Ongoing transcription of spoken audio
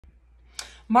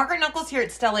Margaret Knuckles here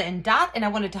at Stella and Dot, and I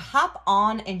wanted to hop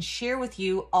on and share with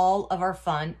you all of our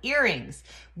fun earrings.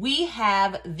 We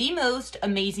have the most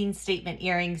amazing statement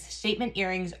earrings. Statement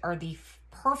earrings are the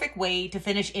perfect way to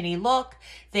finish any look.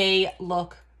 They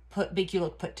make you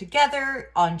look put together,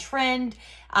 on trend,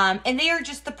 and they are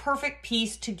just the perfect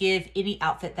piece to give any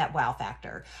outfit that wow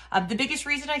factor. The biggest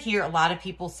reason I hear a lot of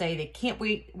people say they can't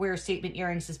wear statement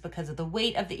earrings is because of the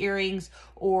weight of the earrings,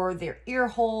 or their ear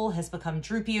hole has become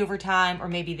droopy over time, or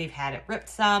maybe they've had it ripped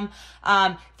some.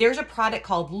 There's a product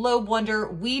called Lobe Wonder.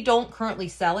 We don't currently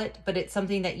sell it, but it's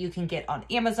something that you can get on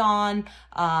Amazon,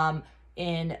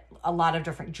 in a lot of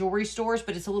different jewelry stores,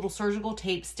 but it's a little surgical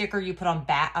tape sticker you put on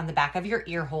the back of your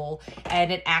ear hole,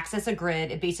 and it acts as a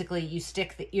grid. It basically, you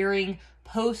stick the earring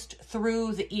post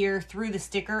through the ear, through the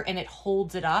sticker, and it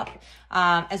holds it up,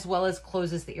 as well as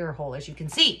closes the ear hole, as you can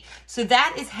see. So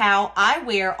that is how I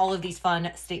wear all of these fun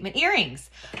statement earrings.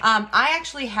 I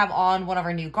actually have on one of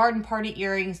our new garden party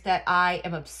earrings that I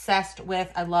am obsessed with.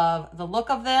 I love the look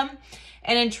of them.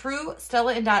 And in true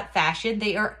Stella and Dot fashion,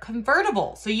 they are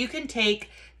convertible. So you can take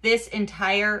this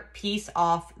entire piece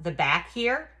off the back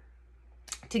here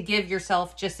to give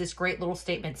yourself just this great little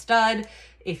statement stud.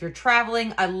 If you're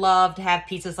traveling, I love to have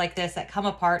pieces like this that come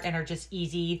apart and are just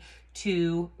easy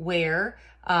to wear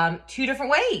two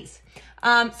different ways.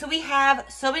 So we have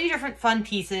so many different fun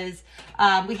pieces.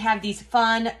 We have these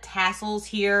fun tassels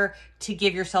here to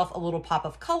give yourself a little pop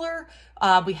of color.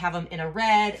 We have them in a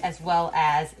red, as well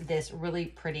as this really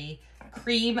pretty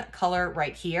cream color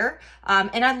right here.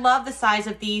 And I love the size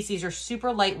of these. These are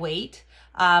super lightweight,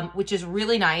 which is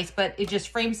really nice, but it just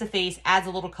frames the face, adds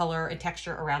a little color and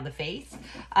texture around the face.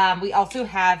 We also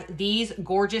have these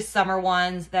gorgeous summer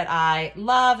ones that I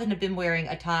love and have been wearing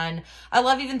a ton. I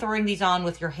love even throwing these on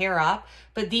with your hair up,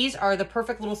 but these are the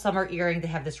perfect little summer earring. They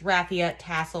have this raffia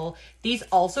tassel. These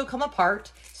also come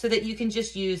apart so that you can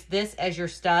just use this as your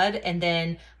stud, and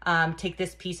then take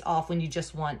this piece off when you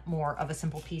just want more of a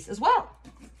simple piece as well.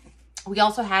 We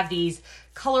also have these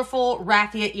colorful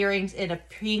raffia earrings in a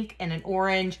pink and an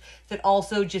orange that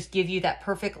also just give you that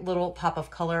perfect little pop of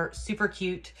color. Super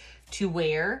cute to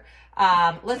wear.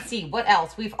 Let's see what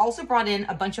else. We've also brought in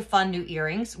a bunch of fun new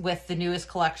earrings with the newest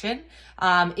collection.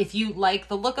 If you like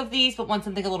the look of these but want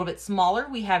something a little bit smaller,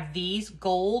 we have these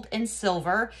gold and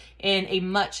silver in a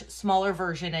much smaller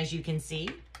version, as you can see.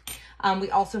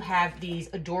 We also have these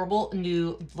adorable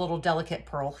new little delicate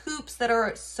pearl hoops that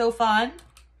are so fun.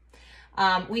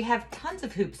 We have tons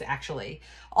of hoops, actually,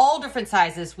 all different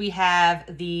sizes. We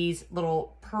have these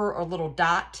little little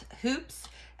dot hoops,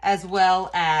 as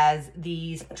well as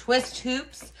these twist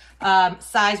hoops.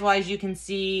 Size-wise, you can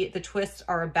see the twists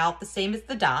are about the same as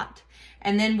the dot.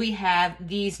 And then we have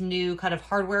these new kind of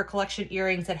hardware collection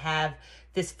earrings that have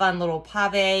this fun little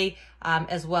pave,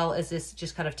 as well as this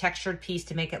just kind of textured piece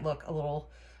to make it look a little,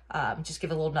 just give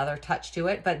a little another touch to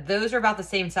it. But those are about the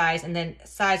same size. And then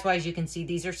size-wise, you can see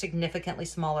these are significantly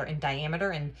smaller in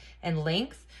diameter and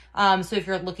length. So if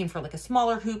you're looking for like a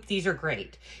smaller hoop, these are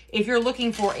great. If you're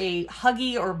looking for a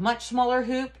huggy or much smaller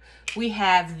hoop, we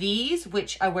have these,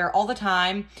 which I wear all the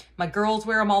time. My girls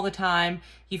wear them all the time.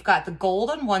 You've got the gold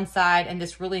on one side and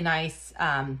this really nice,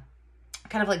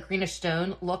 kind of like greenish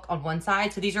stone look on one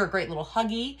side. So these are a great little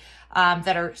huggy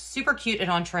that are super cute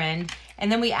and on trend. And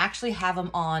then we actually have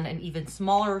them on an even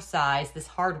smaller size, this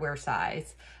hardware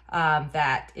size,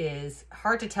 that is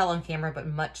hard to tell on camera, but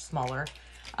much smaller.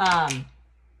 And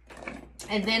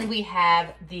then we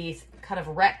have these kind of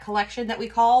rec collection that we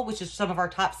call, which is some of our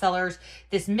top sellers,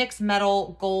 this mixed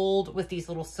metal gold with these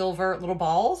little silver little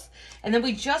balls. And then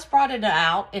we just brought it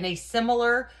out in a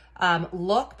similar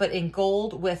look, but in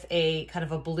gold with a kind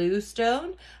of a blue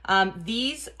stone.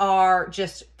 These are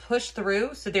just push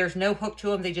through, so there's no hook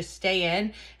to them. They just stay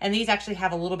in. And these actually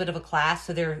have a little bit of a clasp,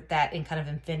 so they're that in kind of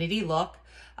infinity look.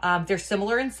 They're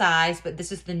similar in size, but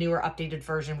this is the newer updated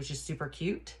version, which is super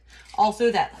cute.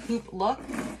 Also that hoop look.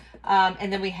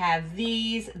 And then we have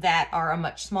these that are a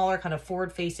much smaller kind of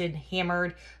forward-facing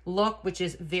hammered look, which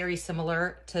is very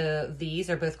similar to these.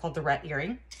 They're both called the ret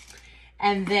earring.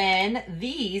 And then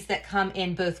these that come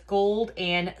in both gold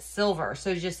and silver.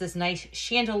 So just this nice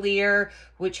chandelier,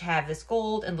 which have this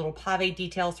gold and little pave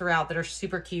details throughout that are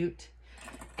super cute.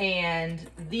 And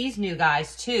these new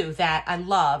guys too that I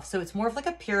love. So it's more of like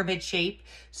a pyramid shape.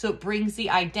 So it brings the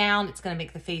eye down. It's going to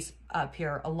make the face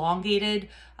appear elongated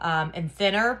and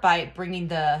thinner by bringing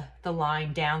the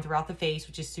line down throughout the face,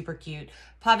 which is super cute.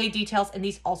 Pave details, and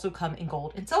these also come in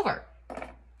gold and silver.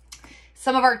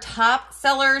 Some of our top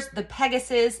sellers, the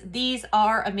Pegasus, these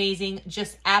are amazing,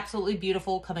 just absolutely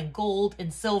beautiful, come in gold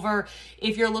and silver.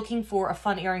 If you're looking for a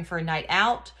fun earring for a night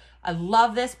out, I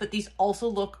love this, but these also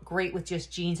look great with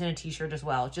just jeans and a t-shirt as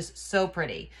well. Just so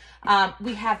pretty.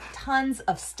 We have tons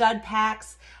of stud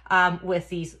packs with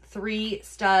these 3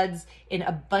 studs in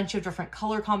a bunch of different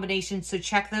color combinations. So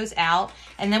check those out.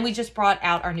 And then we just brought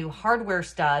out our new hardware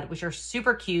stud, which are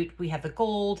super cute. We have the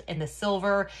gold and the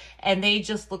silver, and they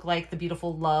just look like the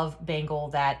beautiful love bangle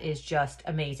that is just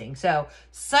amazing. So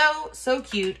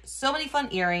cute. So many fun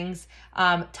earrings,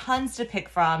 tons to pick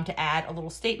from to add a little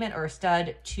statement or a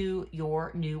stud to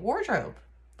your new wardrobe.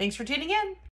 Thanks for tuning in.